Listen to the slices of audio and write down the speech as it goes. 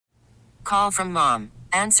Call from mom.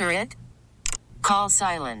 Answer it. Call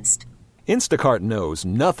silenced. Instacart knows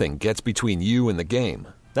nothing gets between you and the game.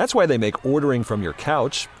 That's why they make ordering from your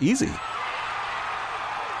couch easy.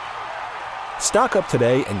 Stock up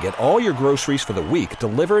today and get all your groceries for the week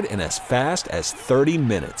delivered in as fast as 30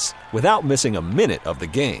 minutes without missing a minute of the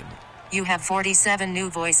game. You have 47 new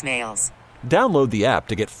voicemails. Download the app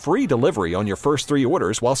to get free delivery on your first 3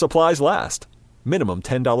 orders while supplies last. Minimum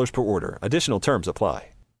 $10 per order. Additional terms apply.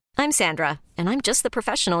 I'm Sandra, and I'm just the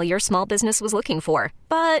professional your small business was looking for.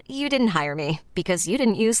 But you didn't hire me because you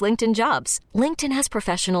didn't use LinkedIn Jobs. LinkedIn has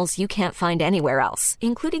professionals you can't find anywhere else,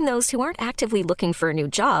 including those who aren't actively looking for a new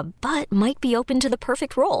job, but might be open to the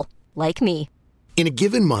perfect role, like me. In a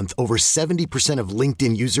given month, over 70% of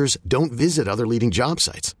LinkedIn users don't visit other leading job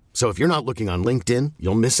sites. So if you're not looking on LinkedIn,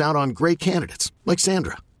 you'll miss out on great candidates like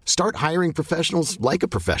Sandra. Start hiring professionals like a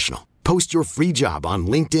professional. Post your free job on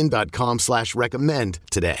linkedin.com/recommend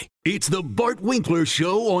today. It's the Bart Winkler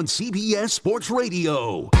Show on CBS Sports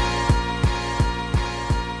Radio.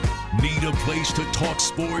 Need a place to talk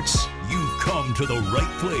sports? You've come to the right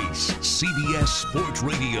place. CBS Sports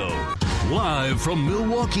Radio. Live from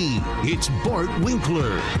Milwaukee, it's Bart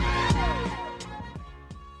Winkler.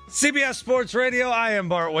 CBS Sports Radio, I am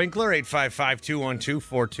Bart Winkler,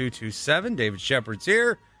 855-212-4227. David Shepard's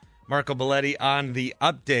here. Marco Belletti on the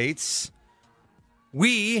updates.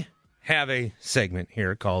 We have a segment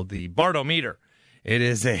here called the Bartometer. It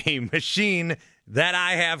is a machine that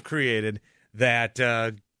I have created that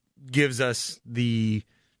gives us the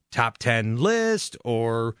top 10 list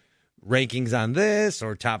or rankings on this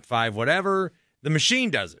or top 5 whatever. The machine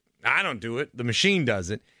does it. I don't do it. The machine does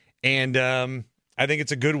it. And I think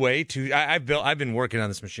it's a good way to. I've been working on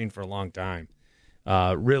this machine for a long time.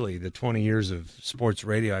 Really, the 20 years of sports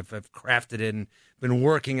radio, I've crafted it and been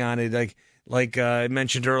working on it. Like I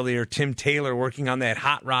mentioned earlier, Tim Taylor working on that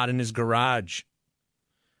hot rod in his garage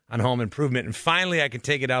on Home Improvement, and finally I can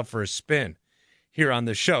take it out for a spin here on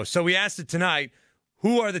the show. So we asked it tonight: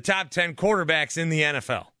 who are the top 10 quarterbacks in the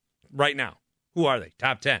NFL right now? Who are they?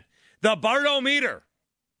 Top 10. The Bartometer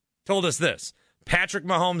told us this: Patrick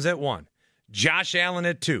Mahomes at 1. Josh Allen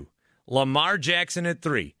at 2, Lamar Jackson at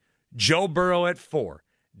 3, Joe Burrow at 4,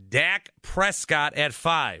 Dak Prescott at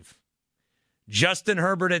 5, Justin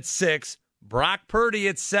Herbert at 6, Brock Purdy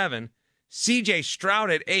at 7, C.J.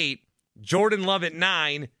 Stroud at 8, Jordan Love at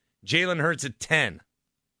 9, Jalen Hurts at 10.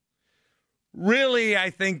 Really, I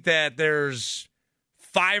think that there's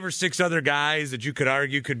 5 or 6 other guys that you could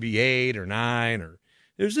argue could be 8 or 9 or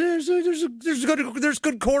there's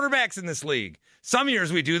good quarterbacks in this league. Some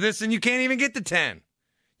years we do this and you can't even get to 10.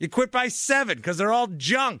 You quit by 7 because they're all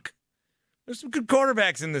junk. There's some good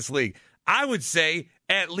quarterbacks in this league. I would say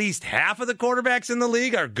at least half of the quarterbacks in the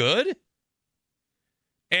league are good.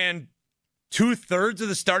 And 2/3 of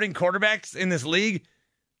the starting quarterbacks in this league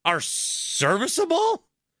are serviceable.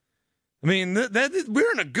 I mean,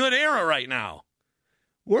 we're in a good era right now.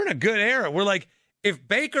 We're in a good era. We're like, if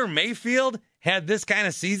Baker Mayfield had this kind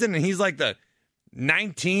of season and he's like the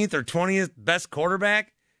 19th or 20th best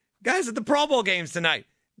quarterback, guys at the Pro Bowl games tonight,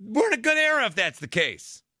 we're in a good era if that's the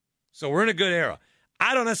case. So we're in a good era.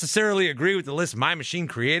 I don't necessarily agree with the list my machine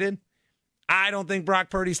created. I don't think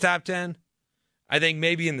Brock Purdy's top 10. I think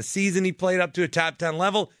maybe in the season he played up to a top 10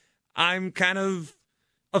 level. I'm kind of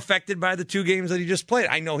affected by the 2 games that he just played.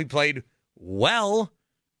 I know he played well.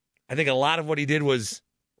 I think a lot of what he did was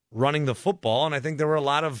running the football, and I think there were a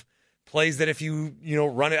lot of plays that if you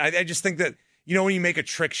run it, I just think that, when you make a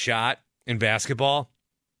trick shot in basketball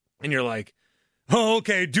and you're like, oh,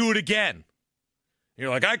 okay, do it again. You're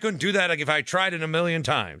like, I couldn't do that if I tried it a million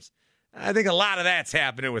times. I think a lot of that's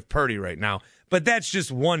happening with Purdy right now, but that's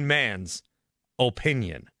just one man's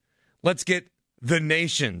opinion. Let's get the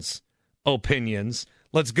nation's opinions.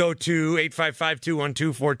 Let's go to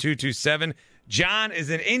 855-212-4227. John is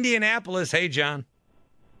in Indianapolis. Hey, John.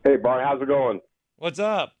 Hey, Bart. How's it going? What's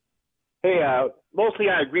up? Hey, mostly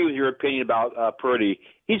I agree with your opinion about Purdy.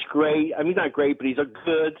 He's great. I mean, he's not great, but he's a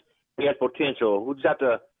good. He has potential. We'll just have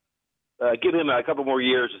to give him a couple more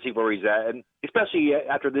years to see where he's at, and especially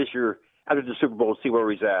after this year, after the Super Bowl, see where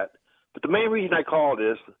he's at. But the main reason I call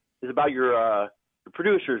this is about your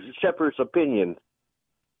producer's, Shepard's opinion.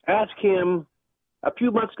 Ask him. A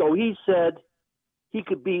few months ago, he said he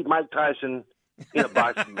could beat Mike Tyson in a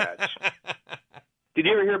boxing match. Did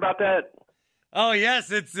you ever hear about that? Oh,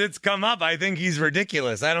 yes, it's come up. I think he's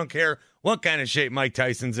ridiculous. I don't care what kind of shape Mike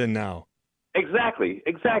Tyson's in now. Exactly.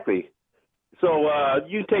 So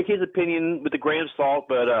you can take his opinion with a grain of salt,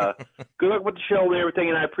 but good luck with the show and everything,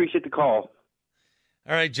 and I appreciate the call.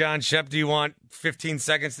 All right, John Shep, do you want 15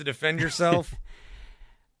 seconds to defend yourself?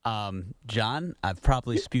 John, I've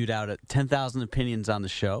probably spewed out 10,000 opinions on the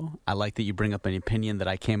show. I like that you bring up an opinion that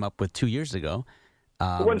I came up with 2 years ago.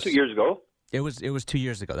 It wasn't 2 years ago. It was 2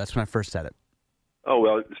 years ago. That's when I first said it. Oh,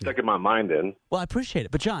 well, it stuck in my mind then. Well, I appreciate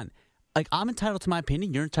it. But, John, like, I'm entitled to my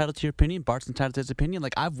opinion. You're entitled to your opinion. Bart's entitled to his opinion.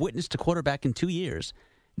 Like, I've witnessed a quarterback in 2 years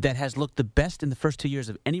that has looked the best in the first 2 years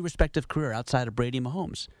of any respective career outside of Brady and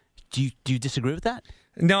Mahomes. Do you disagree with that?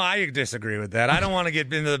 No, I disagree with that. I don't want to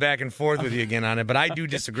get into the back and forth with you again on it, but I do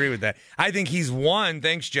disagree with that. I think he's won.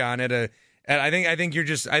 Thanks, John. I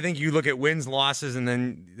think you look at wins, losses, and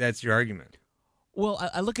then that's your argument. Well,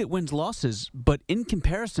 I look at wins, losses, but in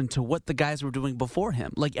comparison to what the guys were doing before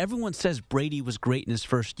him, like everyone says Brady was great in his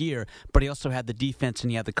first year, but he also had the defense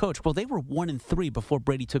and he had the coach. Well, they were 1-3 before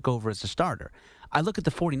Brady took over as a starter. I look at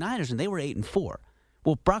the 49ers and they were 8-4.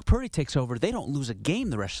 Well, Brock Purdy takes over. They don't lose a game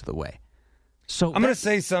the rest of the way. So I'm going to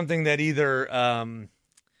say something that either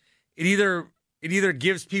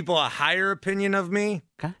gives people a higher opinion of me,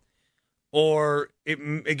 okay, or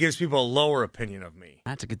it gives people a lower opinion of me.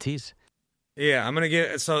 That's a good tease. Yeah, I'm going to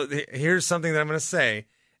get. So here's something that I'm going to say,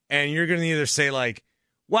 and you're going to either say like,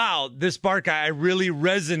 "Wow, this Bart guy, I really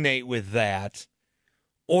resonate with that,"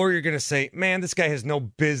 or you're going to say, "Man, this guy has no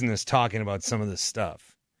business talking about some of this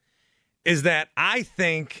stuff." Is that I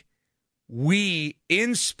think we,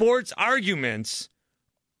 in sports arguments,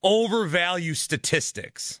 overvalue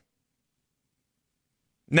statistics.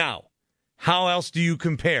 Now, how else do you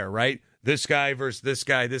compare, right? This guy versus this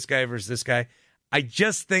guy, this guy versus this guy. I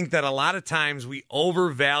just think that a lot of times we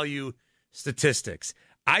overvalue statistics.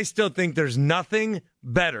 I still think there's nothing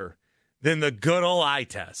better than the good old eye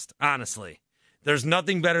test, honestly. There's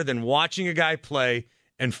nothing better than watching a guy play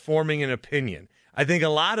and forming an opinion. I think a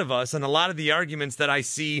lot of us, and a lot of the arguments that I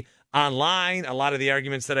see online, a lot of the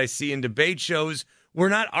arguments that I see in debate shows, we're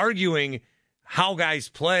not arguing how guys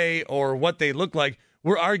play or what they look like.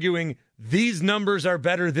 We're arguing these numbers are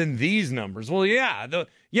better than these numbers. Well,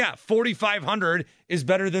 4,500 is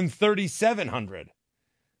better than 3,700.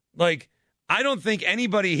 Like, I don't think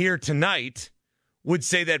anybody here tonight would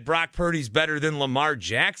say that Brock Purdy's better than Lamar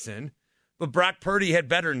Jackson, but Brock Purdy had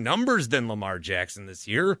better numbers than Lamar Jackson this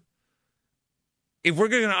year. If we're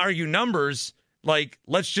going to argue numbers, like,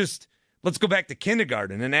 let's go back to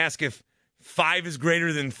kindergarten and ask if 5 is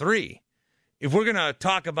greater than 3. If we're going to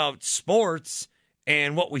talk about sports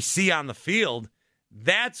and what we see on the field,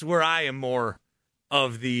 that's where I am more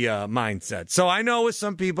of the mindset. So I know with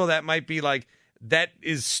some people that might be like, that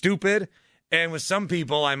is stupid. And with some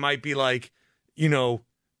people, I might be like,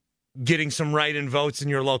 getting some write-in votes in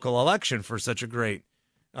your local election for such a great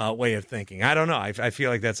way of thinking. I don't know. I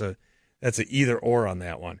feel like that's a either or on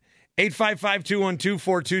that one.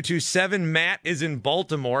 855-212-4227. Matt is in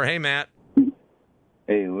Baltimore. Hey, Matt.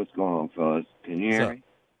 Hey, what's going on, fellas? Can you hear me?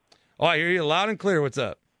 Oh, I hear you loud and clear. What's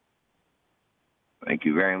up? Thank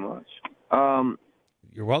you very much.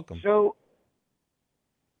 You're welcome. So,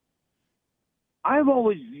 I'm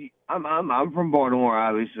from Baltimore,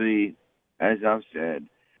 obviously, as I've said,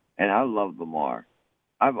 and I love Lamar.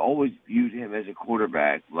 I've always viewed him as a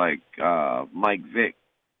quarterback like Mike Vick.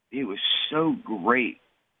 He was so great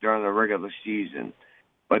during the regular season.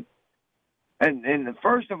 And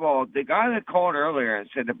first of all, the guy that called earlier and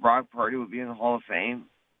said that Brock Purdy would be in the Hall of Fame,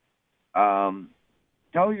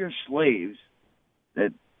 tell your slaves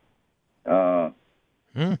that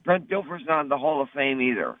Trent Dilfer's not in the Hall of Fame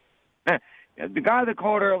either. The guy that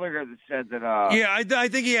called earlier that said that. I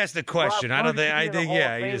think he asked the question. I don't think. I think.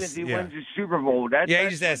 Yeah, he wins the Super Bowl. He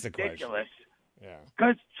just asked the question. Ridiculous. Yeah.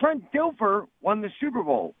 Because Trent Dilfer won the Super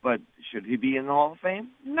Bowl, but should he be in the Hall of Fame?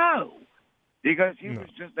 No, because he was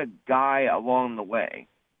just a guy along the way.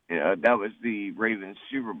 That was the Ravens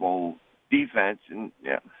Super Bowl defense, and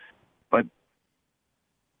But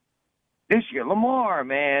this year, Lamar,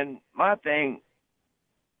 man, my thing.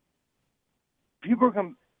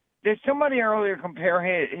 Did somebody earlier compare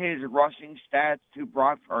his rushing stats to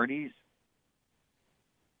Brock Purdy's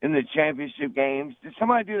in the championship games? Did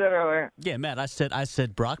somebody do that earlier? Yeah, Matt, I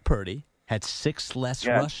said Brock Purdy had 6 less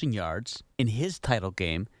rushing yards in his title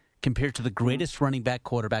game compared to the greatest running back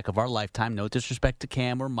quarterback of our lifetime. No disrespect to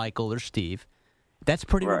Cam or Michael or Steve. That's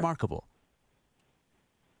pretty remarkable.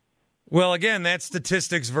 Well, again, that's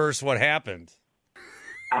statistics versus what happened.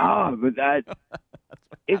 But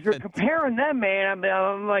if you're comparing them, man,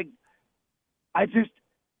 I'm like, I just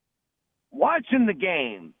watching the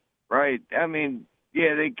game, right? I mean,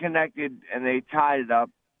 they connected and they tied it up,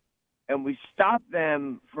 and we stopped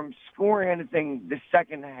them from scoring anything the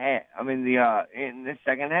second half. I mean, in the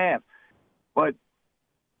second half, but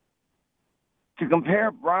to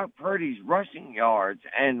compare Brock Purdy's rushing yards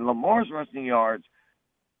and Lamar's rushing yards,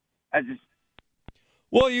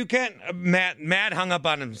 Well, you can't. Matt hung up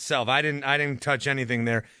on himself. I didn't touch anything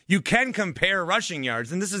there. You can compare rushing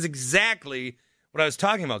yards, and this is exactly what I was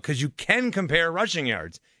talking about, because you can compare rushing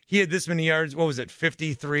yards. He had this many yards. What was it,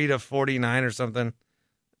 53 to 49 or something?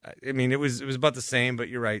 I mean, it was about the same, but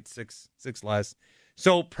you're right, six less.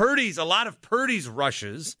 So a lot of Purdy's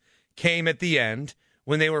rushes came at the end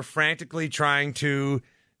when they were frantically trying to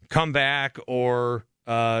come back or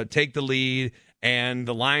take the lead, and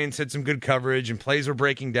the Lions had some good coverage and plays were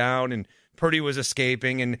breaking down, and Purdy was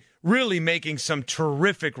escaping and really making some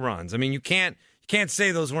terrific runs. I mean, you can't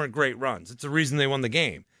say those weren't great runs. It's the reason they won the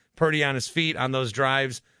game. Purdy on his feet on those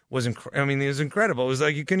drives was it was incredible. It was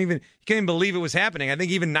like you can't even believe it was happening. I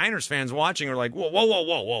think even Niners fans watching are like,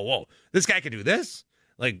 whoa. This guy could do this?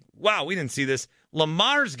 Like, wow, we didn't see this.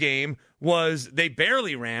 Lamar's game was they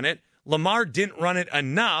barely ran it. Lamar didn't run it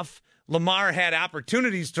enough. Lamar had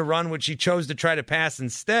opportunities to run, which he chose to try to pass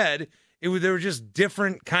instead. There were just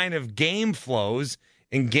different kind of game flows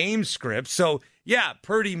and game scripts. So, yeah,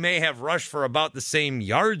 Purdy may have rushed for about the same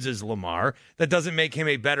yards as Lamar. That doesn't make him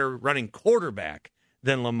a better running quarterback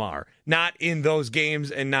than Lamar. Not in those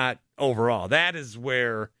games and not overall. That is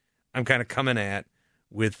where I'm kind of coming at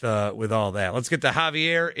with all that. Let's get to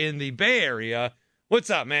Javier in the Bay Area. What's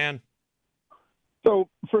up, man? So,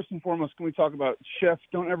 first and foremost, can we talk about, Chef,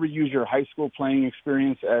 don't ever use your high school playing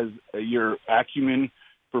experience as your acumen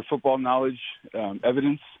for football knowledge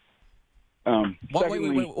evidence. Why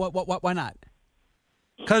not?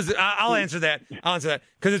 Because I'll answer that.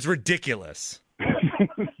 Because it's ridiculous.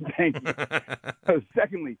 Thank you.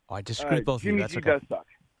 Secondly, I disagree with both of you. Jimmy That's G okay. does suck.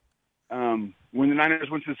 When the Niners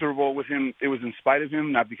went to the Super Bowl with him, it was in spite of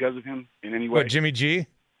him, not because of him in any way. What, Jimmy G?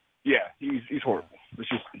 Yeah, he's horrible.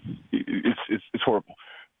 It's horrible.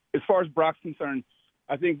 As far as Brock's concerned,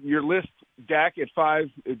 I think your list, Dak at 5,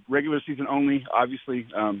 regular season only. Obviously,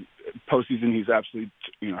 postseason he's absolutely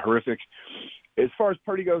horrific. As far as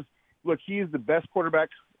Purdy goes, look, he is the best quarterback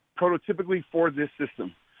prototypically for this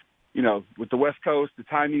system. With the West Coast, the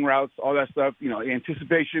timing routes, all that stuff.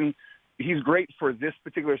 Anticipation. He's great for this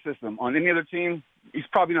particular system. On any other team, he's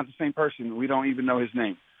probably not the same person. We don't even know his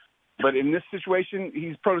name. But in this situation,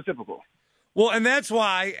 he's prototypical. Well, and that's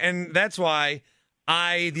why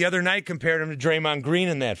I the other night compared him to Draymond Green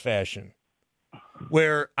in that fashion,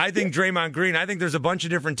 where I think Draymond Green, I think there's a bunch of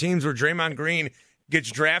different teams where Draymond Green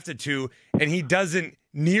gets drafted to, and he doesn't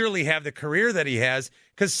nearly have the career that he has,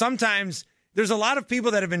 because sometimes there's a lot of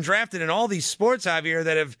people that have been drafted in all these sports, Javier,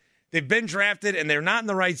 that they've been drafted and they're not in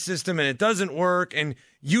the right system and it doesn't work, and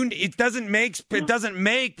it doesn't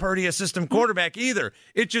make Purdy a system quarterback either.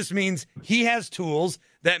 It just means he has tools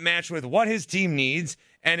that match with what his team needs,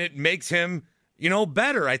 and it makes him,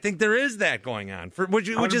 better. I think there is that going on, which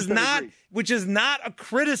is not a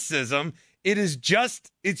criticism. It's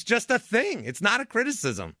just a thing. It's not a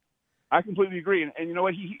criticism. I completely agree, and you know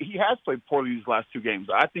what? He has played poorly these last 2 games.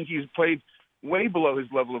 I think he's played way below his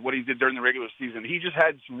level of what he did during the regular season. He just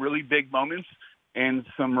had some really big moments and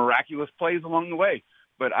some miraculous plays along the way.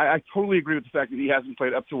 But I totally agree with the fact that he hasn't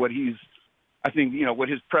played up to what what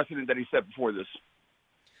his precedent that he set before this.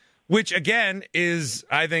 Which again is,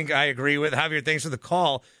 I think I agree with Javier. Thanks for the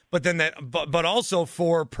call. But then but also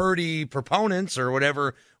for Purdy proponents or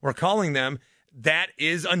whatever we're calling them, that's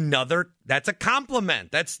a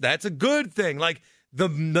compliment. That's a good thing. Like the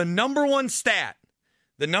number one stat.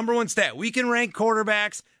 We can rank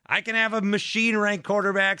quarterbacks. I can have a machine rank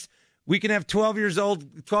quarterbacks. We can have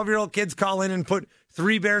 12-year-old kids call in and put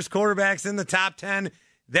 3 Bears quarterbacks in the top 10.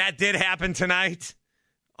 That did happen tonight.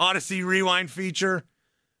 Odyssey Rewind feature.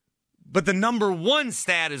 But the number one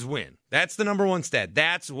stat is win. That's the number one stat.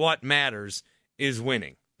 That's what matters, is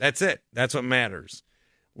winning. That's it. That's what matters.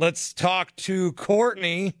 Let's talk to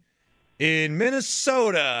Courtney in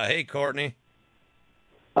Minnesota. Hey, Courtney.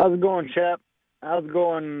 How's it going, Chap? How's it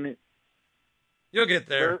going? You'll get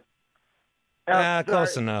there.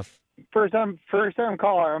 Close enough. First time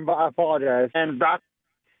caller. I apologize. And Brock,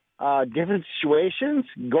 different situations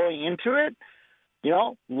going into it.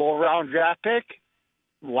 Low round draft pick,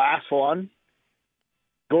 last one.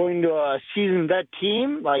 Going to a seasoned vet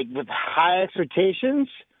team, like with high expectations,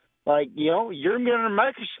 you're gonna be under a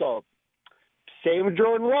microscope. Same with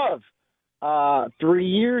Jordan Love. 3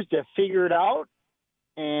 years to figure it out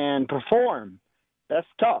and perform. That's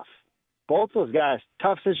tough. Both those guys,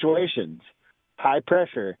 tough situations, high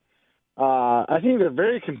pressure. I think they're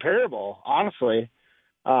very comparable, honestly.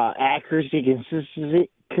 Accuracy,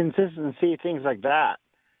 consistency, things like that.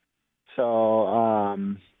 So,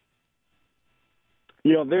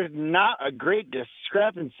 there's not a great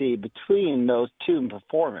discrepancy between those two in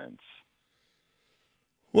performance.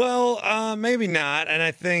 Well, maybe not. And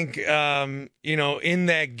I think, in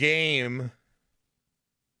that game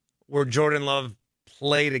where Jordan Love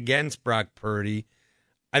played against Brock Purdy,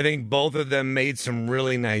 I think both of them made some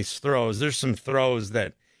really nice throws. There's some throws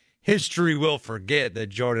that history will forget that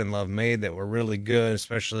Jordan Love made that were really good,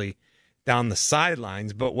 especially down the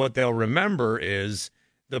sidelines. But what they'll remember is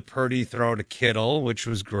the Purdy throw to Kittle, which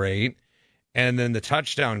was great, and then the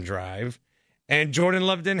touchdown drive. And Jordan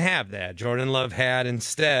Love didn't have that. Jordan Love had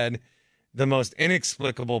instead the most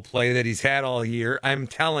inexplicable play that he's had all year. I'm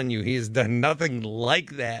telling you, he has done nothing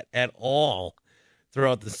like that at all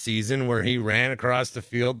throughout the season, where he ran across the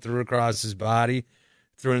field, threw across his body,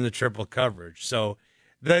 threw in the triple coverage. So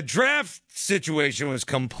the draft situation was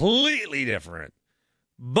completely different,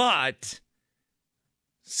 but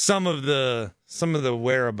some of the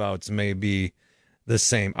whereabouts may be the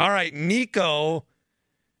same. All right, Nico,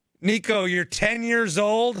 you're 10 years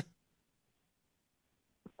old?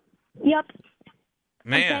 Yep.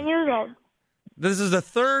 Man. I'm 10 years old. This is the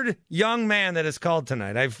third young man that has called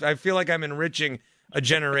tonight. I feel like I'm enriching a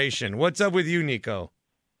generation. What's up with you, Nico?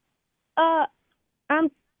 Can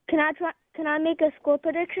I make a score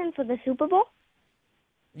prediction for the Super Bowl?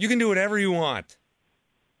 You can do whatever you want.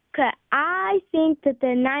 Okay, I think that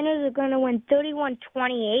the Niners are going to win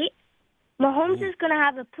 31-28. Mahomes is going to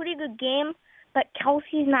have a pretty good game, but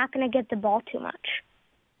Kelsey's not going to get the ball too much.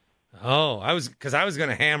 Oh, I was going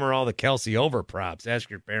to hammer all the Kelsey over props. Ask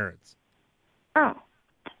your parents. Oh.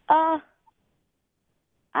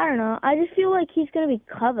 I don't know. I just feel like he's going to be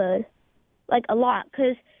covered, like, a lot,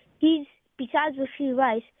 because he's, besides Rashee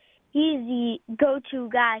Rice, he's the go-to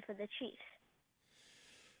guy for the Chiefs.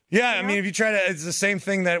 Yeah, I mean, if you try to, it's the same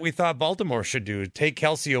thing that we thought Baltimore should do. Take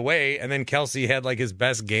Kelsey away, and then Kelsey had, like, his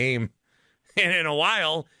best game in a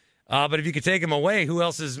while. But if you could take him away, who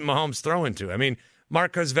else is Mahomes throwing to? I mean,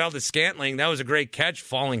 Marquez Valdes-Scantling, that was a great catch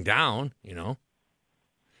falling down,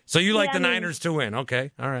 So you like the Niners to win.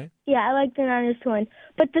 Okay, all right. Yeah, I like the Niners to win.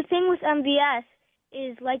 But the thing with MVS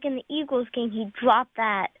is, like in the Eagles game, he dropped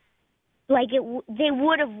that. Like, they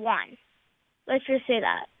would have won. Let's just say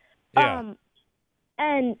that. Yeah.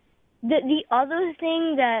 And the other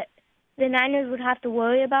thing that the Niners would have to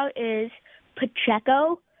worry about is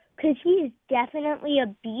Pacheco, because he is definitely a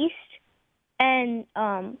beast. And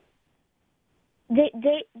the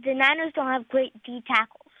Niners don't have great D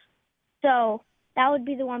tackles. So that would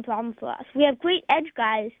be the one problem for us. We have great edge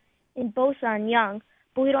guys in Bosa and Young,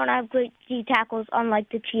 but we don't have great D tackles, unlike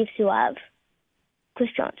the Chiefs who have Chris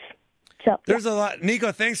Jones. So there's a lot.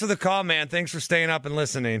 Nico, thanks for the call, man. Thanks for staying up and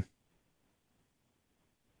listening.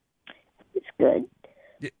 It's good.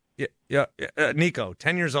 Yeah. Nico,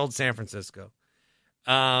 10 years old, San Francisco.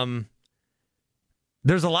 There's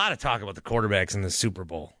a lot of talk about the quarterbacks in the Super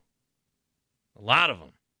Bowl. A lot of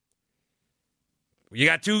them. You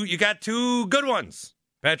got two good ones.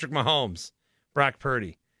 Patrick Mahomes, Brock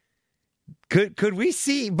Purdy. Could we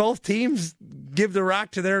see both teams give the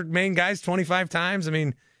rock to their main guys 25 times? I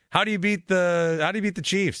mean, how do you beat the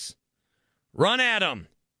Chiefs? Run at them.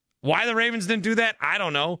 Why the Ravens didn't do that, I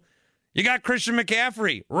don't know. You got Christian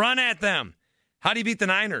McCaffrey. Run at them. How do you beat the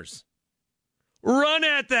Niners? Run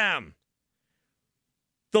at them.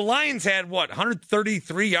 The Lions had,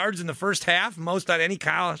 133 yards in the first half? Most on any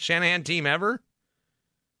Kyle Shanahan team ever?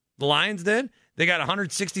 The Lions did? They got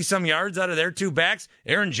 160-some yards out of their two backs.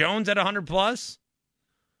 Aaron Jones at 100+.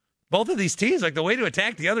 Both of these teams, like, the way to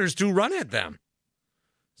attack the other is to run at them.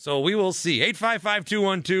 So we will see.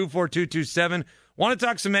 855-212-4227. Want to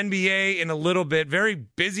talk some NBA in a little bit. Very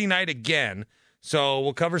busy night again. So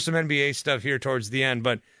we'll cover some NBA stuff here towards the end.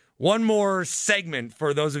 But one more segment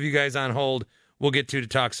for those of you guys on hold we'll get to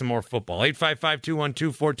talk some more football.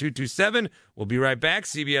 855-212-4227. We'll be right back.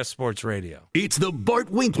 CBS Sports Radio. It's the Bart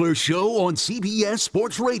Winkler Show on CBS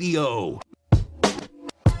Sports Radio.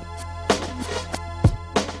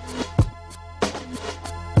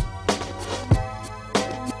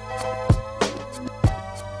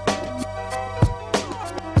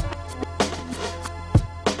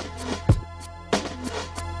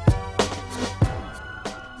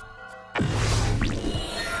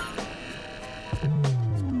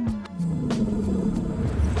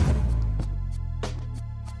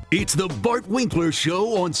 It's the Bart Winkler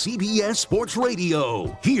Show on CBS Sports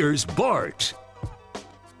Radio. Here's Bart.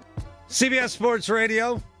 CBS Sports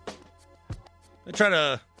Radio. I try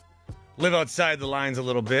to live outside the lines a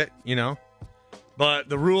little bit, But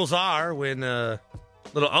the rules are when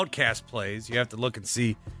little Outcast plays, you have to look and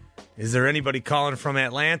see, is there anybody calling from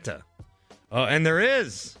Atlanta? And there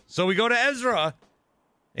is. So we go to Ezra.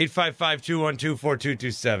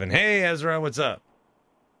 855-212-4227. Hey, Ezra, what's up?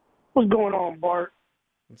 What's going on, Bart?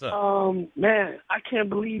 What's up? Man, I can't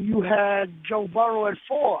believe you had Joe Burrow at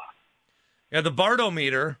 4. Yeah, the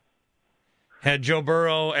Bartometer had Joe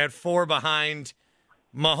Burrow at 4 behind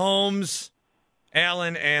Mahomes,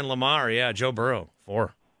 Allen, and Lamar. Yeah, Joe Burrow,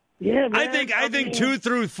 4. Yeah, man. I think 2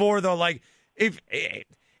 through 4, though, like, if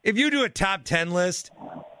you do a top 10 list,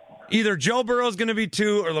 either Joe Burrow's going to be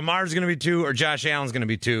 2, or Lamar's going to be 2, or Josh Allen's going to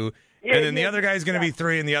be 2, and then the other guy's going to be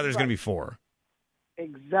 3, and the other's going to be 4.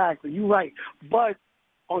 Exactly. You're right. But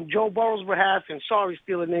on Joe Burrow's behalf, and sorry,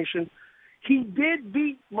 Steeler Nation, he did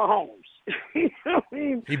beat Mahomes. You know what I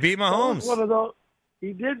mean? He beat Mahomes. One of those,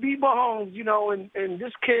 he did beat Mahomes, you know, and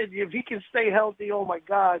this kid, if he can stay healthy, oh, my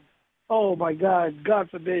God, God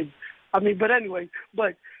forbid. I mean, but anyway,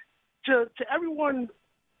 but to everyone,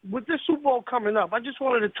 with this Super Bowl coming up, I just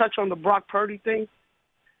wanted to touch on the Brock Purdy thing.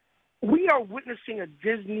 We are witnessing a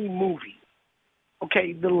Disney movie.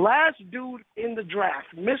 Okay, the last dude in the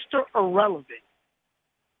draft, Mr. Irrelevant,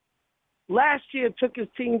 last year took his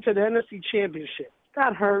team to the NFC Championship.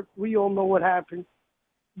 Got hurt. We all know what happened.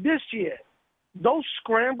 This year, those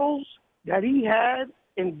scrambles that he had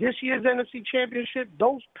in this year's NFC Championship,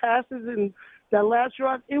 those passes in that last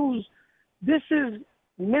drive, this is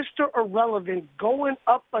Mr. Irrelevant going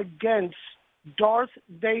up against Darth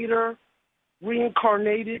Vader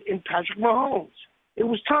reincarnated in Patrick Mahomes. It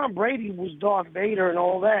was Tom Brady was Darth Vader and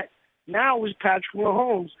all that. Now it's Patrick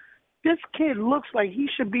Mahomes. This kid looks like he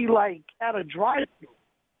should be like at a drive-thru.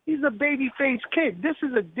 He's a baby-faced kid. This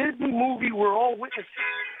is a Disney movie we're all witnessing.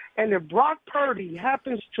 And if Brock Purdy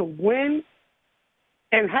happens to win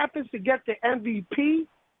and happens to get the MVP,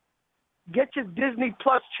 get your Disney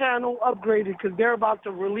Plus channel upgraded because they're about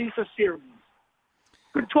to release a series.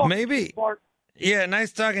 Good talk. Maybe. Bart. Yeah,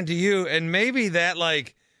 nice talking to you. And maybe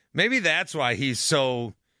that's why he's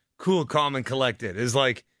so cool, calm, and collected. Is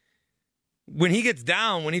like when he gets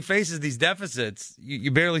down, when he faces these deficits,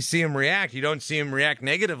 you barely see him react. You don't see him react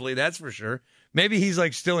negatively, that's for sure. Maybe he's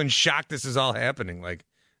like still in shock this is all happening. Like,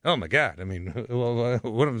 oh my God, I mean,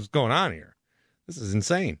 what is going on here? This is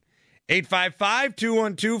insane.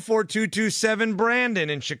 855-212-4227, Brandon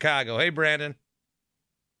in Chicago. Hey, Brandon.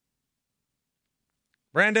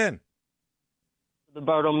 Brandon. The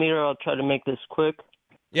Bartometer, I'll try to make this quick.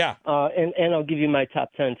 Yeah. And I'll give you my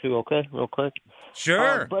top 10 too, okay? Real quick.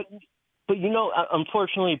 Sure. But you know,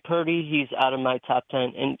 unfortunately, Purdy, he's out of my top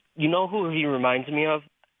 10. And you know who he reminds me of?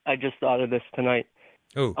 I just thought of this tonight.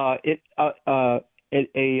 Who? A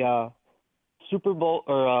Super Bowl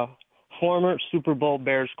or a former Super Bowl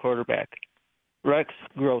Bears quarterback, Rex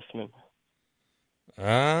Grossman.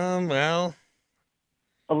 Well,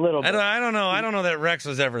 a little bit. I don't know. I don't know that Rex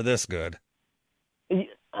was ever this good.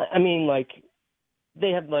 I mean, like,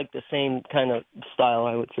 they have, like, the same kind of style,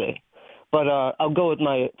 I would say. But I'll go with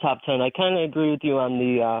my top 10. I kind of agree with you on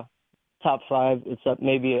the top 5, except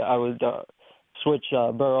maybe I would switch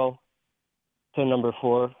Burrow to number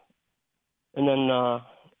 4. And then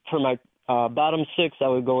for my bottom 6, I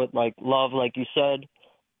would go with, like, Love, like you said,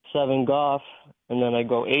 7 Goff, and then I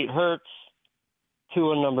go 8 Hurts,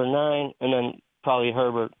 2 and number 9, and then probably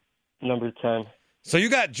Herbert, number 10. So you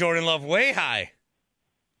got Jordan Love way high.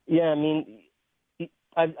 Yeah, I mean,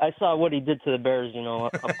 I saw what he did to the Bears, you know,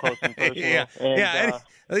 up close and personal.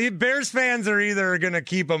 Bears fans are either going to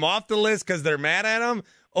keep him off the list because they're mad at him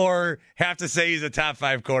or have to say he's a top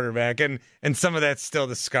 5 quarterback, and some of that's still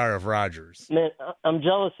the scar of Rodgers. Man, I'm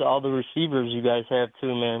jealous of all the receivers you guys have,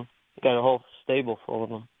 too, man. You got a whole stable full of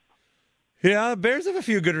them. Yeah, Bears have a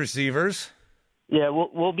few good receivers. Yeah,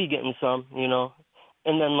 we'll be getting some, you know.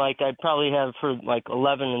 And then, like, I'd probably have for, like,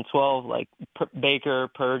 11 and 12, like, Baker,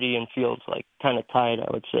 Purdy, and Fields, like, kind of tied, I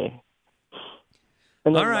would say.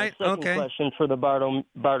 And then all right, my second question for the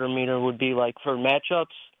Bartometer would be, like, for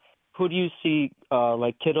matchups, who do you see,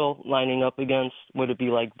 like, Kittle lining up against? Would it be,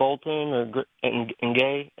 like, Bolton or and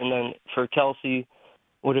Gay? And then for Kelsey,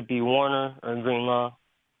 would it be Warner or Greenlaw?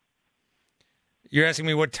 You're asking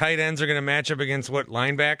me what tight ends are going to match up against what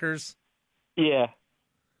linebackers? Yeah.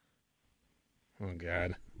 Oh,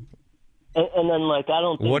 God. And then, like, I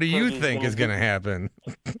don't think... What do you think is going to happen?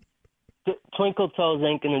 Twinkle Toes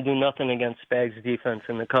ain't going to do nothing against Spags' defense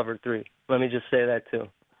in the cover 3. Let me just say that, too.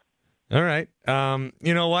 All right.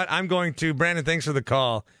 You know what? I'm going to... Brandon, thanks for the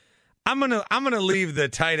call. I'm gonna leave the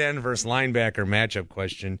tight end versus linebacker matchup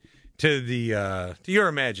question to your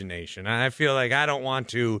imagination. I feel like I don't want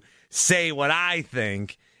to say what I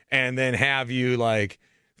think and then have you, like,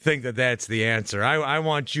 think that that's the answer. I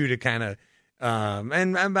want you to kind of...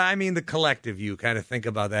 and I mean the collective you kind of think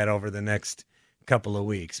about that over the next couple of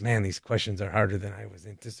weeks. Man, these questions are harder than I was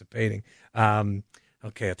anticipating.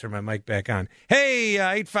 Okay, I'll turn my mic back on. Hey,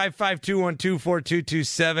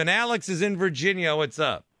 855-212-4227. Alex is in Virginia. What's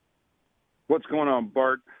up? What's going on,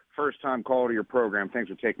 Bart? First-time caller to your program. Thanks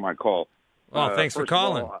for taking my call. Oh, thanks for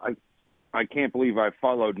calling. I can't believe I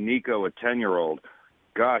followed Nico, a 10-year-old.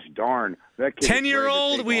 Gosh darn. That kid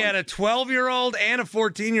 10-year-old? We had a 12-year-old and a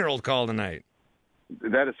 14-year-old call tonight.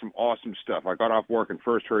 That is some awesome stuff. I got off work and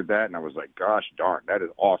first heard that, and I was like, gosh darn, that is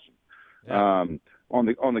awesome. Yeah. On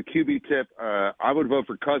the QB tip, I would vote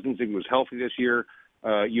for Cousins if he was healthy this year.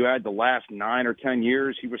 You add the last 9 or 10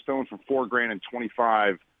 years, he was throwing for $4,000 and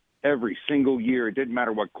 25 every single year. It didn't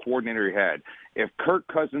matter what coordinator he had. If Kirk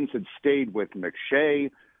Cousins had stayed with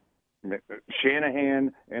McShay,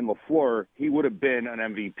 Shanahan, and LaFleur, he would have been an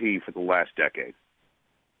MVP for the last decade.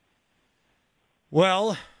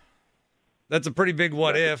 Well, that's a pretty big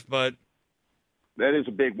what if, but... That is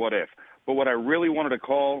a big what if. But what I really wanted to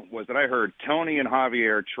call was that I heard Tony and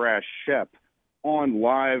Javier trash Shep on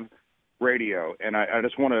live radio, and I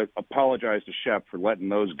just want to apologize to Shep for letting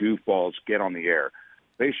those goofballs get on the air.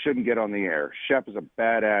 They shouldn't get on the air. Shep is a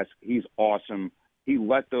badass. He's awesome. He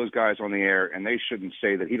let those guys on the air, and they shouldn't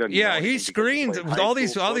say that he doesn't. Yeah, he screens all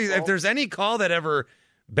these. If there's any call that ever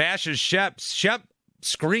bashes Shep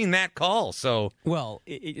screened that call. So well,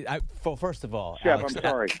 first of all, Shep, Alex, I'm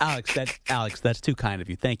sorry, Alex, that's too kind of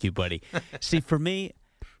you. Thank you, buddy. See, for me,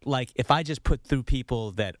 like if I just put through people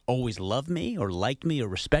that always loved me or liked me or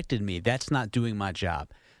respected me, that's not doing my job.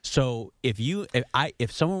 So if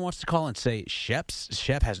someone wants to call and say Shep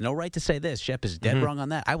has no right to say this, Shep is dead wrong on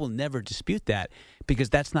that, I will never dispute that because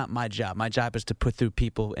that's not my job. My job is to put through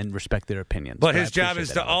people and respect their opinions. But his job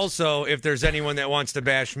is to also, if there's anyone that wants to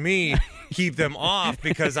bash me, keep them off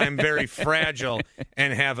because I'm very fragile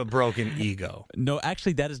and have a broken ego. No,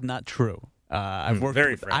 actually, that is not true. I've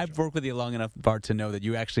worked with you long enough, Bart, to know that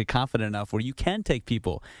you're actually confident enough where you can take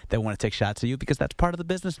people that want to take shots at you because that's part of the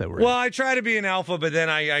business that we're in. Well, I try to be an alpha, but then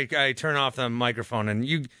I turn off the microphone, and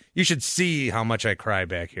you should see how much I cry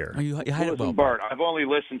back here. Listen, Bart, I've only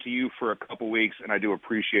listened to you for a couple weeks, and I do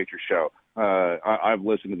appreciate your show. I've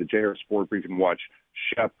listened to the JR Sport Brief and watch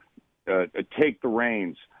Shep take the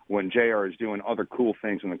reins when JR is doing other cool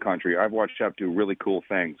things in the country. I've watched Shep do really cool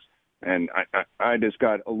things, and I just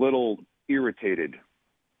got a little irritated,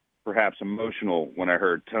 perhaps emotional, when I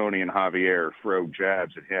heard Tony and Javier throw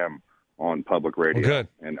jabs at him on public radio. Well, good.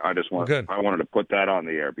 And I wanted to put that on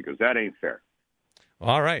the air because that ain't fair.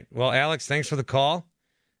 All right. Well, Alex, thanks for the call,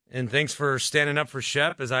 and thanks for standing up for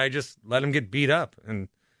Shep as I just let him get beat up and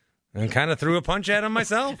kind of threw a punch at him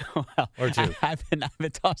myself. Or two. I've been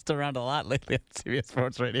tossed around a lot lately on CBS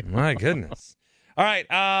Sports Radio. My goodness. All right.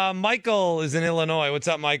 Michael is in Illinois. What's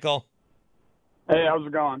up, Michael? Hey, how's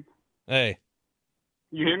it going? Hey.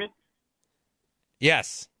 You hear me?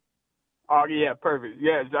 Yes. Oh, yeah, perfect.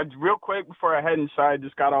 Yeah, real quick before I head inside,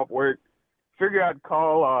 just got off work. Figured I'd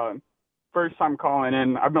call, first time calling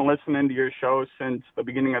in. I've been listening to your show since the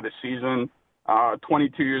beginning of the season.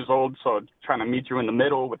 22 years old, so trying to meet you in the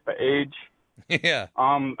middle with the age. Yeah.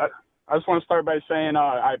 I just want to start by saying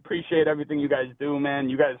I appreciate everything you guys do, man.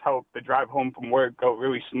 You guys help the drive home from work go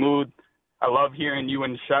really smooth. I love hearing you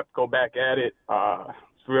and Shep go back at it.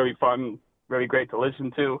 It's really fun, really great to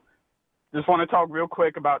listen to. Just want to talk real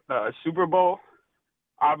quick about the Super Bowl.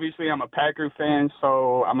 Obviously, I'm a Packer fan,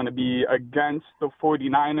 so I'm going to be against the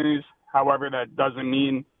 49ers. However, that doesn't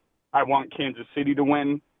mean I want Kansas City to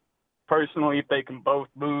win. Personally, if they can both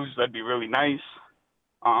lose, that'd be really nice.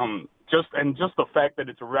 Just the fact that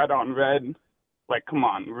it's red on red, like, come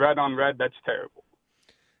on, red on red, that's terrible.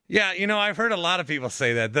 Yeah, I've heard a lot of people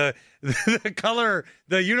say that the color,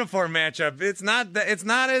 the uniform matchup, it's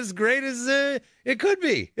not as great as it could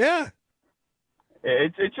be. Yeah,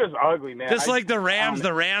 it's just ugly, man. Just like the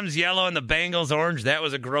Rams yellow and the Bengals orange. That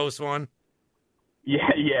was a gross one. Yeah.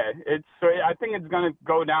 I think it's gonna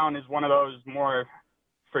go down as one of those more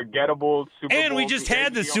forgettable Super Bowls. And we just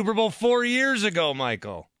had the Super Bowl 4 years ago,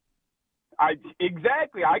 Michael.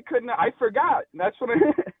 Exactly. I forgot. That's what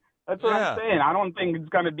I'm saying. I don't think it's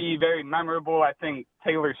going to be very memorable. I think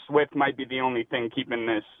Taylor Swift might be the only thing keeping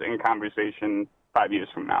this in conversation 5 years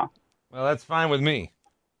from now. Well, that's fine with me.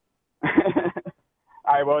 All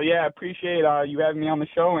right. Well, yeah, I appreciate you having me on the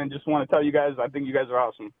show, and just want to tell you guys, I think you guys are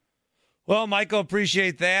awesome. Well, Michael,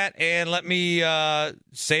 appreciate that. And let me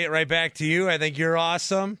say it right back to you. I think you're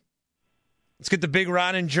awesome. Let's get the big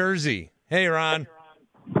Ron in Jersey. Hey, Ron.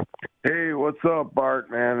 Hey, what's up, Bart,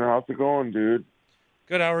 man? How's it going, dude?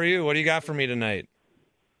 Good. How are you? What do you got for me tonight?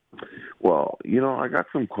 Well, I got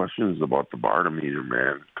some questions about the Bartometer,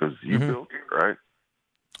 man, because you built it, right?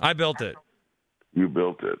 I built it. You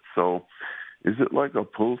built it. So is it like a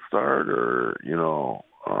pull start or,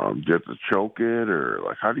 Do you have to choke it, or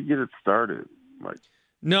like how do you get it started? Like,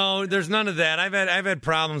 No, there's none of that. I've had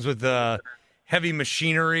problems with heavy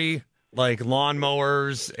machinery like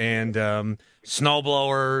lawnmowers and snow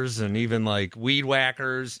blowers and even like weed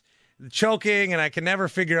whackers. Choking, and I can never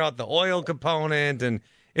figure out the oil component, and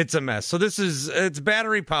it's a mess. So it's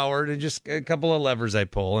battery powered, and just a couple of levers I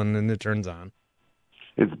pull, and then it turns on.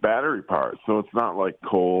 it's battery powered, so it's not like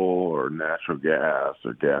coal or natural gas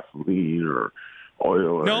or gasoline or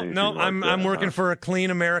oil. Or No, I'm working for a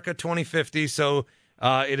Clean America 2050, so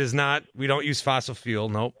it is not. We don't use fossil fuel.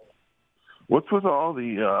 Nope. What's with all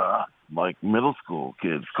the like middle school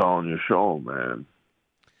kids calling your show, man?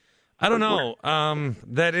 I don't know.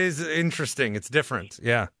 That is interesting. It's different.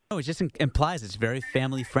 Yeah. No, it just implies it's very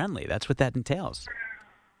family friendly. That's what that entails.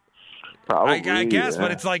 Probably, I guess, yeah.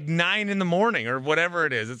 but it's like 9 a.m. or whatever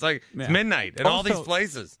it is. It's like it's midnight in all these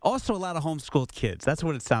places. Also, a lot of homeschooled kids. That's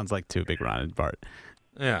what it sounds like too, Big Ron and Bart.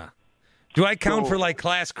 Yeah. Do I count for like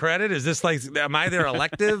class credit? Is this like, am I their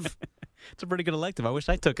elective? It's a pretty good elective. I wish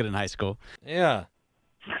I took it in high school. Yeah.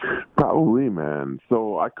 Probably, man.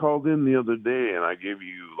 So I called in the other day and I gave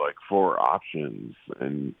you like 4 options,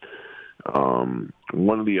 and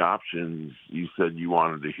one of the options you said you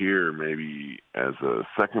wanted to hear maybe as a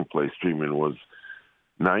second place treatment was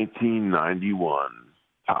 1991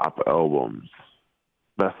 top albums,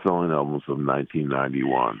 best-selling albums of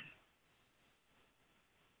 1991.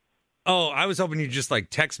 Oh, I was hoping you'd just like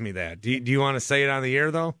text me that. Do you want to say it on the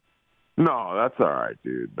air though? No, that's all right,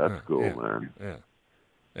 dude. That's cool, yeah, man.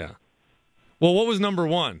 Yeah. Well, what was number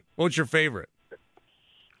 1? What's your favorite?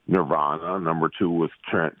 Nirvana. Number 2 was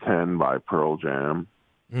 10 by Pearl Jam.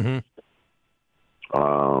 Mm-hmm.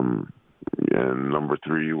 And number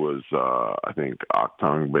 3 was I think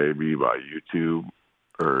Octung Baby by YouTube.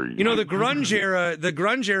 The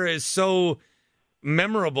grunge era is so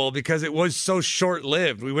memorable because it was so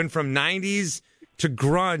short-lived. We went from 90s to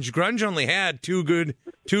grunge. Grunge only had 2,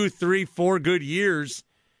 3, 4 good years,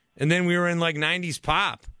 and then we were in like 90s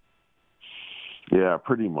pop. Yeah,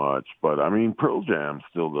 pretty much. But I mean, Pearl Jam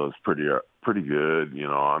still does pretty good.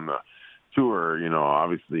 On the tour.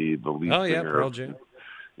 Obviously the lead singer. Pearl Jam.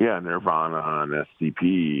 Yeah, Nirvana and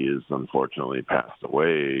STP is unfortunately passed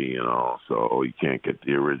away. So you can't get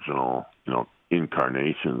the original,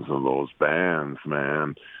 incarnations of those bands,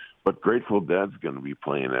 man. But Grateful Dead's going to be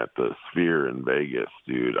playing at the Sphere in Vegas,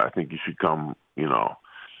 dude. I think you should come,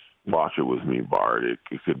 watch it with me, Bart. It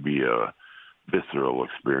could be a visceral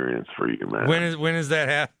experience for you, man. When is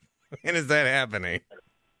that when is that happening?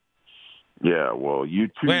 Yeah, well, you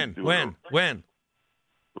too. When?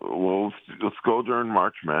 Well, let's go during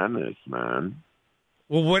March Madness, man.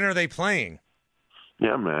 Well, when are they playing?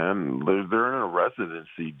 Yeah, man. They're in a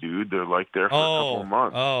residency, dude. They're like there for a couple of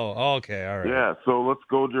months. Oh, okay, all right. Yeah, so let's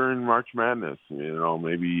go during March Madness.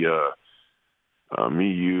 Maybe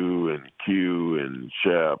me, you, and Q, and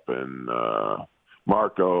Shep, and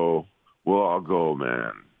Marco. We'll all go,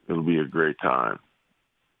 man. It'll be a great time.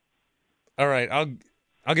 All right,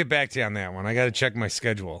 I'll get back to you on that one. I got to check my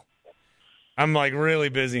schedule. I'm like really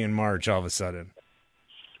busy in March all of a sudden.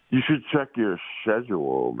 You should check your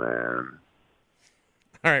schedule, man.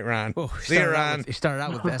 All right, Ron. See you, Ron. You started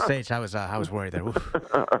out with SH. I was worried there.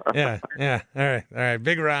 Yeah. All right.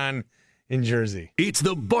 Big Ron in Jersey. It's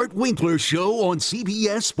the Bart Winkler Show on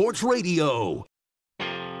CBS Sports Radio.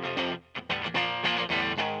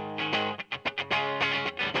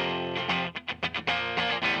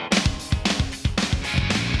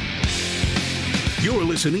 You're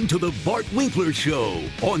listening to the Bart Winkler Show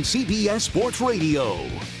on CBS Sports Radio.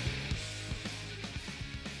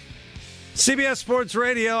 CBS Sports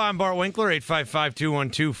Radio, I'm Bart Winkler,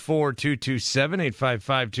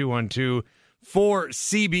 855-212-4227,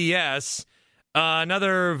 855-212-4CBS.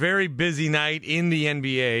 Another very busy night in the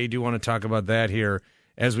NBA. Do want to talk about that here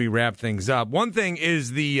as we wrap things up. One thing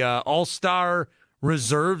is the All-Star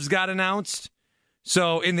reserves got announced.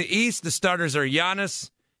 So in the East, the starters are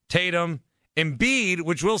Giannis, Tatum, Embiid,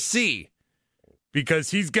 which we'll see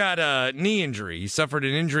because he's got a knee injury. He suffered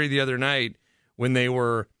an injury the other night when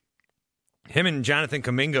him and Jonathan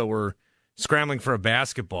Kuminga were scrambling for a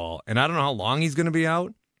basketball, and I don't know how long he's going to be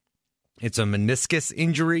out. It's a meniscus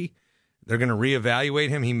injury. They're going to reevaluate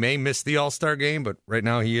him. He may miss the All-Star game, but right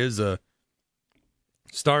now he is a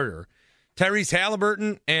starter. Tyrese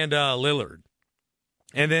Halliburton and Lillard.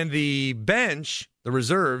 And then the bench, the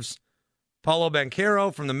reserves, Paolo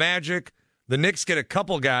Banchero from the Magic. The Knicks get a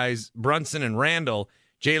couple guys, Brunson and Randall,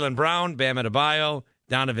 Jaylen Brown, Bam Adebayo,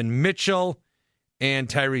 Donovan Mitchell, and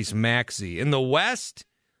Tyrese Maxey. In the West,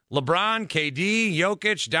 LeBron, KD,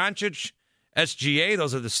 Jokic, Doncic, SGA,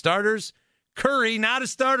 those are the starters. Curry, not a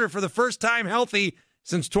starter for the first time healthy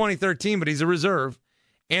since 2013, but he's a reserve.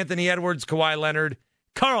 Anthony Edwards, Kawhi Leonard,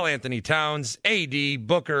 Karl Anthony Towns, AD,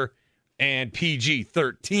 Booker, and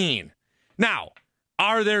PG-13. Now,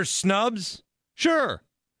 are there snubs? Sure.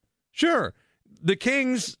 The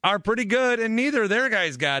Kings are pretty good, and neither of their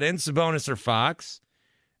guys got in, Sabonis or Fox.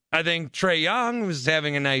 I think Trae Young was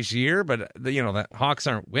having a nice year, but the Hawks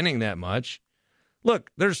aren't winning that much.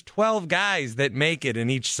 Look, there's 12 guys that make it in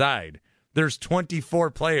each side. There's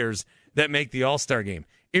 24 players that make the All-Star game.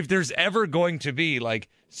 If there's ever going to be like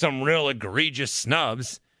some real egregious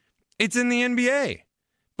snubs, it's in the NBA.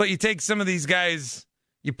 But you take some of these guys,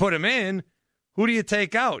 you put them in, who do you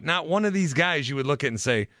take out? Not one of these guys you would look at and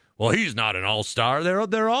say, well, he's not an all-star.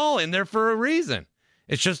 They're all in there for a reason.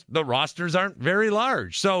 It's just the rosters aren't very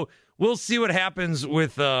large. So we'll see what happens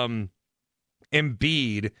with Embiid.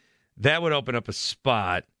 That would open up a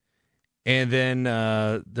spot. And then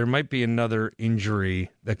there might be another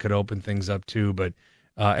injury that could open things up too. But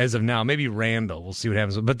as of now, maybe Randall. We'll see what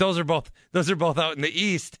happens. But those are both out in the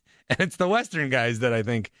East, and it's the Western guys that I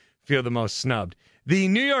think feel the most snubbed. The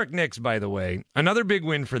New York Knicks, by the way, another big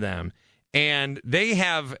win for them. And they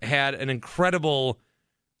have had an incredible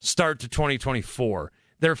start to 2024.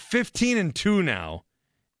 They're 15-2 now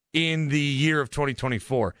in the year of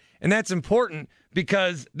 2024. And that's important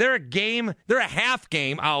because they're a half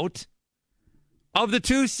game out of the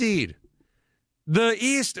 2 seed. The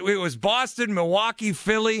East, it was Boston, Milwaukee,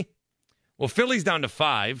 Philly. Well, Philly's down to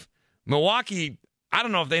 5. Milwaukee, I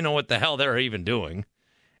don't know if they know what the hell they're even doing.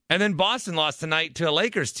 And then Boston lost tonight to a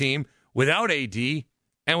Lakers team without AD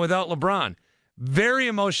and without LeBron. Very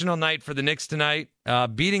emotional night for the Knicks tonight,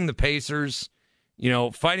 beating the Pacers,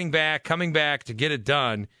 fighting back, coming back to get it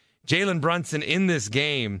done. Jalen Brunson in this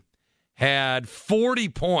game had 40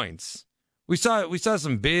 points. We saw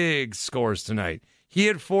some big scores tonight. He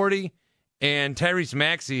had 40, and Tyrese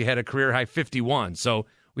Maxey had a career-high 51. So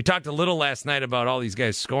we talked a little last night about all these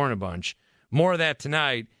guys scoring a bunch. More of that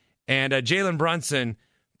tonight. And Jalen Brunson,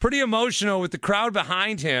 pretty emotional with the crowd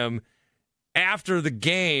behind him after the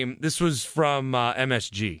game. This was from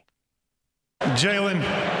MSG. Jalen,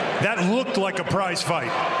 that looked like a prize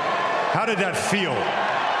fight. How did that feel?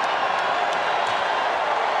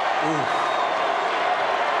 Ooh.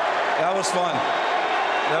 That was fun.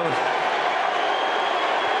 That was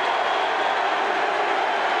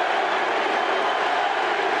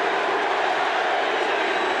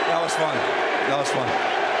fun.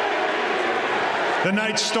 The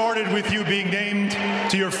night started with you being named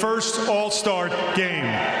to your first All-Star game.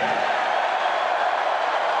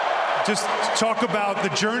 Just talk about the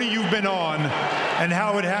journey you've been on and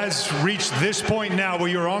how it has reached this point now where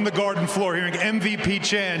you're on the Garden floor hearing MVP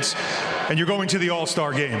chants and you're going to the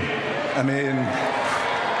All-Star game. I mean,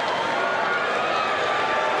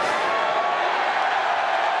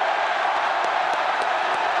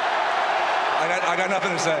 I got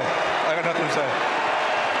nothing to say.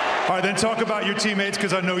 All right, then talk about your teammates,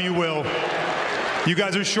 because I know you will. You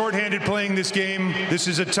guys are shorthanded playing this game. This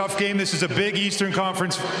is a tough game. This is a big Eastern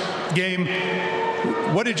Conference game.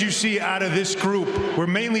 What did you see out of this group where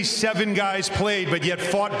mainly 7 guys played, but yet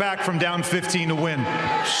fought back from down 15 to win?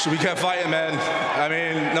 We kept fighting, man. I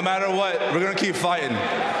mean, no matter what, we're going to keep fighting.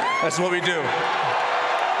 That's what we do.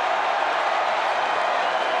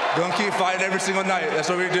 Gonna keep fighting every single night. That's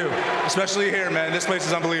what we do. Especially here, man. This place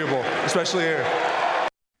is unbelievable. Especially here.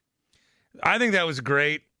 I think that was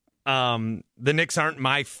great. The Knicks aren't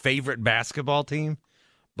my favorite basketball team,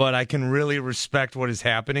 but I can really respect what is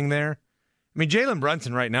happening there. I mean, Jalen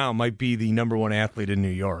Brunson right now might be the number 1 athlete in New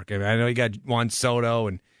York. I mean, I know he got Juan Soto,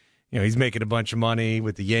 and he's making a bunch of money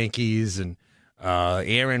with the Yankees and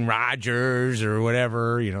Aaron Rodgers or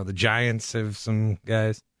whatever. The Giants have some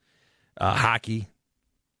guys. Hockey.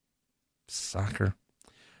 Soccer.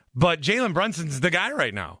 But Jalen Brunson's the guy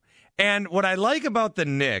right now. And what I like about the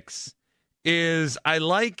Knicks is I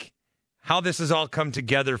like how this has all come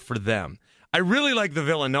together for them. I really like the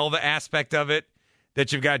Villanova aspect of it,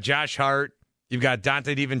 that you've got Josh Hart, you've got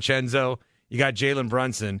Dante DiVincenzo, you got Jalen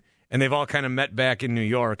Brunson, and they've all kind of met back in New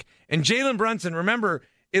York. And Jalen Brunson, remember,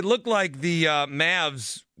 it looked like the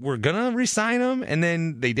Mavs were going to re-sign him, and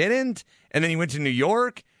then they didn't, and then he went to New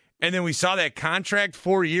York. And then we saw that contract,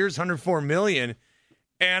 4 years, $104 million.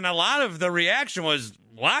 And a lot of the reaction was,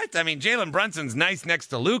 what? I mean, Jalen Brunson's nice next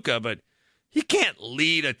to Luka, but he can't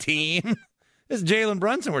lead a team. This Jalen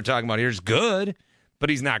Brunson we're talking about here is good,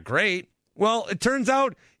 but he's not great. Well, it turns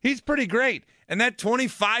out he's pretty great. And that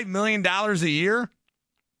 $25 million a year,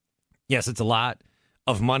 yes, it's a lot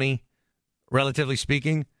of money, relatively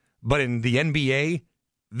speaking. But in the NBA,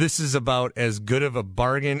 this is about as good of a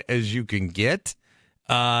bargain as you can get.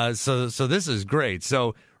 So this is great.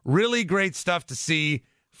 So really great stuff to see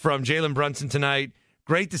from Jalen Brunson tonight.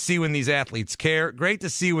 Great to see when these athletes care. Great to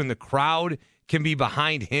see when the crowd can be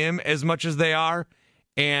behind him as much as they are.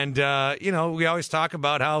 And, we always talk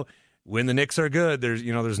about how when the Knicks are good,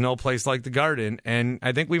 there's no place like the Garden. And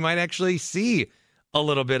I think we might actually see a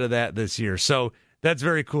little bit of that this year. So that's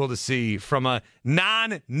very cool to see from a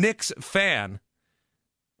non-Knicks fan.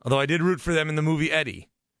 Although I did root for them in the movie Eddie.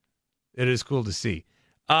 It is cool to see.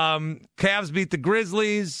 Cavs beat the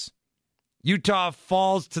Grizzlies. Utah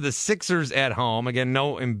falls to the Sixers at home. Again,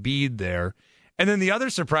 no Embiid there. And then the other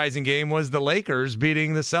surprising game was the Lakers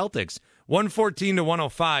beating the Celtics.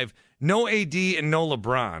 114-105. No AD and no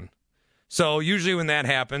LeBron. So usually when that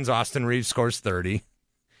happens, Austin Reeves scores 30.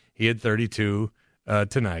 He had 32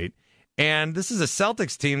 tonight. And this is a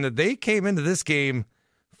Celtics team that they came into this game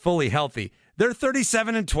fully healthy. They're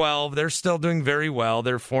 37-12. They're still doing very well.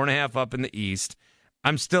 They're 4.5 up in the East.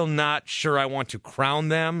 I'm still not sure I want to crown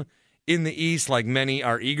them in the East like many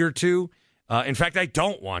are eager to. In fact, I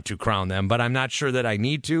don't want to crown them, but I'm not sure that I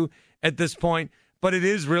need to at this point. But it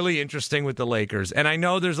is really interesting with the Lakers. And I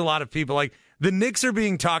know there's a lot of people like the Knicks are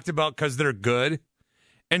being talked about because they're good.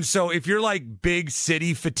 And so if you're like big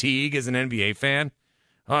city fatigue as an NBA fan,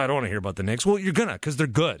 oh, I don't want to hear about the Knicks. Well, you're going to because they're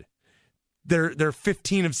good. They're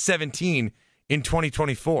 15 of 17 in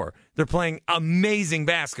 2024. They're playing amazing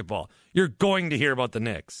basketball. You're going to hear about the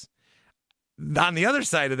Knicks. On the other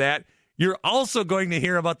side of that, you're also going to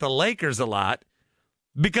hear about the Lakers a lot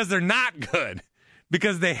because they're not good,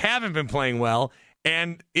 because they haven't been playing well,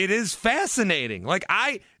 and it is fascinating. Like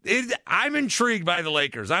I'm intrigued by the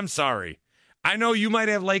Lakers. I'm sorry. I know you might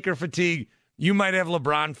have Laker fatigue. You might have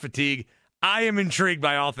LeBron fatigue. I am intrigued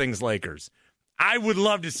by all things Lakers. I would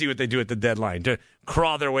love to see what they do at the deadline to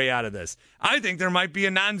crawl their way out of this. I think there might be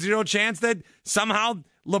a non-zero chance that somehow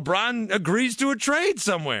LeBron agrees to a trade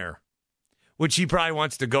somewhere, which he probably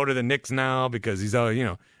wants to go to the Knicks now because he's,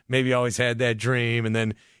 maybe always had that dream, and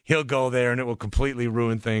then he'll go there and it will completely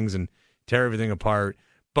ruin things and tear everything apart.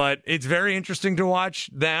 But it's very interesting to watch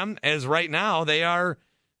them, as right now they are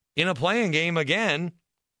in a playing game again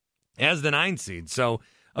as the 9 seed. So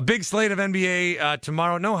a big slate of NBA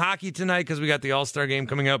tomorrow. No hockey tonight because we got the All-Star game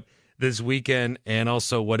coming up this weekend, and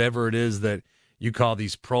also whatever it is that you call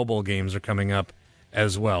these Pro Bowl games are coming up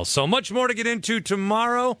as well. So much more to get into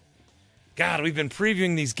tomorrow. God, we've been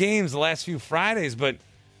previewing these games the last few Fridays, but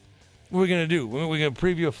what are we going to do? We're going to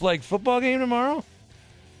preview a flag football game tomorrow?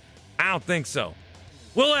 I don't think so.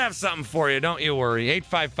 We'll have something for you, don't you worry.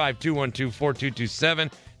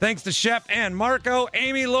 855-212-4227. Thanks to Shep and Marco.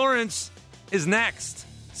 Amy Lawrence is next.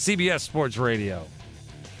 CBS Sports Radio.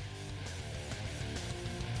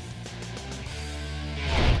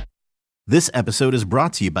 This episode is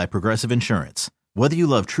brought to you by Progressive Insurance. Whether you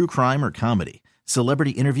love true crime or comedy,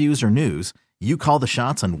 celebrity interviews or news, you call the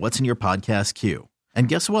shots on what's in your podcast queue. And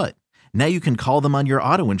guess what? Now you can call them on your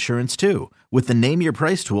auto insurance too with the Name Your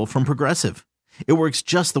Price tool from Progressive. It works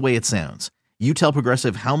just the way it sounds. You tell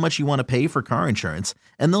Progressive how much you want to pay for car insurance,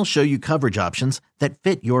 and they'll show you coverage options that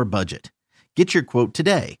fit your budget. Get your quote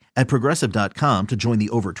today at Progressive.com to join the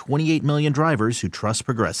over 28 million drivers who trust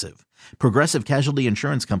Progressive. Progressive Casualty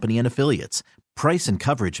Insurance Company and Affiliates. Price and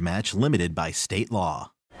coverage match limited by state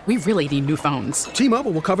law. We really need new phones.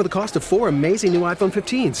 T-Mobile will cover the cost of 4 amazing new iPhone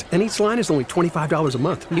 15s, and each line is only $25 a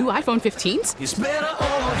month. New iPhone 15s? It's better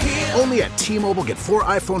over here. Only at T-Mobile, get 4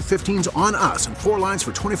 iPhone 15s on us and 4 lines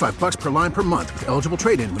for $25 per line per month with eligible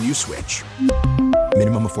trade-in when you switch.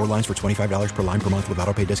 Minimum of 4 lines for $25 per line per month with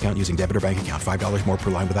autopay discount using debit or bank account. $5 more per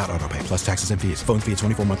line without autopay, plus taxes and fees. Phone fee at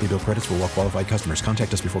 24 monthly bill credits for well-qualified customers.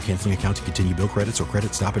 Contact us before canceling account to continue bill credits or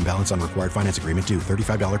credit stop and balance on required finance agreement due.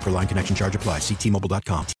 $35 per line connection charge applies. See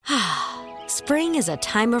T-Mobile.com. Spring is a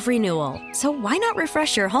time of renewal, so why not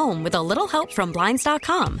refresh your home with a little help from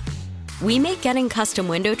Blinds.com? We make getting custom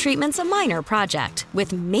window treatments a minor project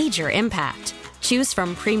with major impact. Choose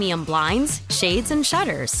from premium blinds, shades, and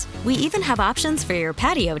shutters. We even have options for your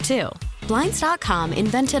patio, too. Blinds.com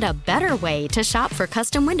invented a better way to shop for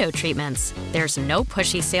custom window treatments. There's no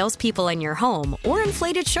pushy salespeople in your home or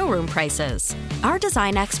inflated showroom prices. Our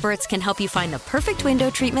design experts can help you find the perfect window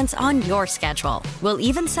treatments on your schedule. We'll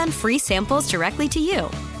even send free samples directly to you.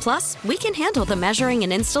 Plus, we can handle the measuring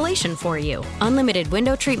and installation for you. Unlimited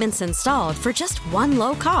window treatments installed for just one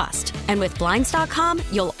low cost. And with Blinds.com,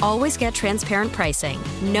 you'll always get transparent pricing.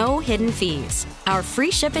 No hidden fees. Our free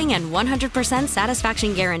shipping and 100%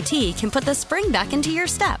 satisfaction guarantee can put the spring back into your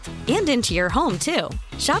step and into your home, too.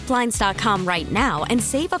 Shop Blinds.com right now and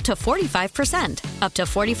save up to 45%. Up to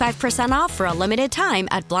 45% off for a limited time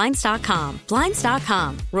at Blinds.com.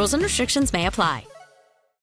 Blinds.com. Rules and restrictions may apply.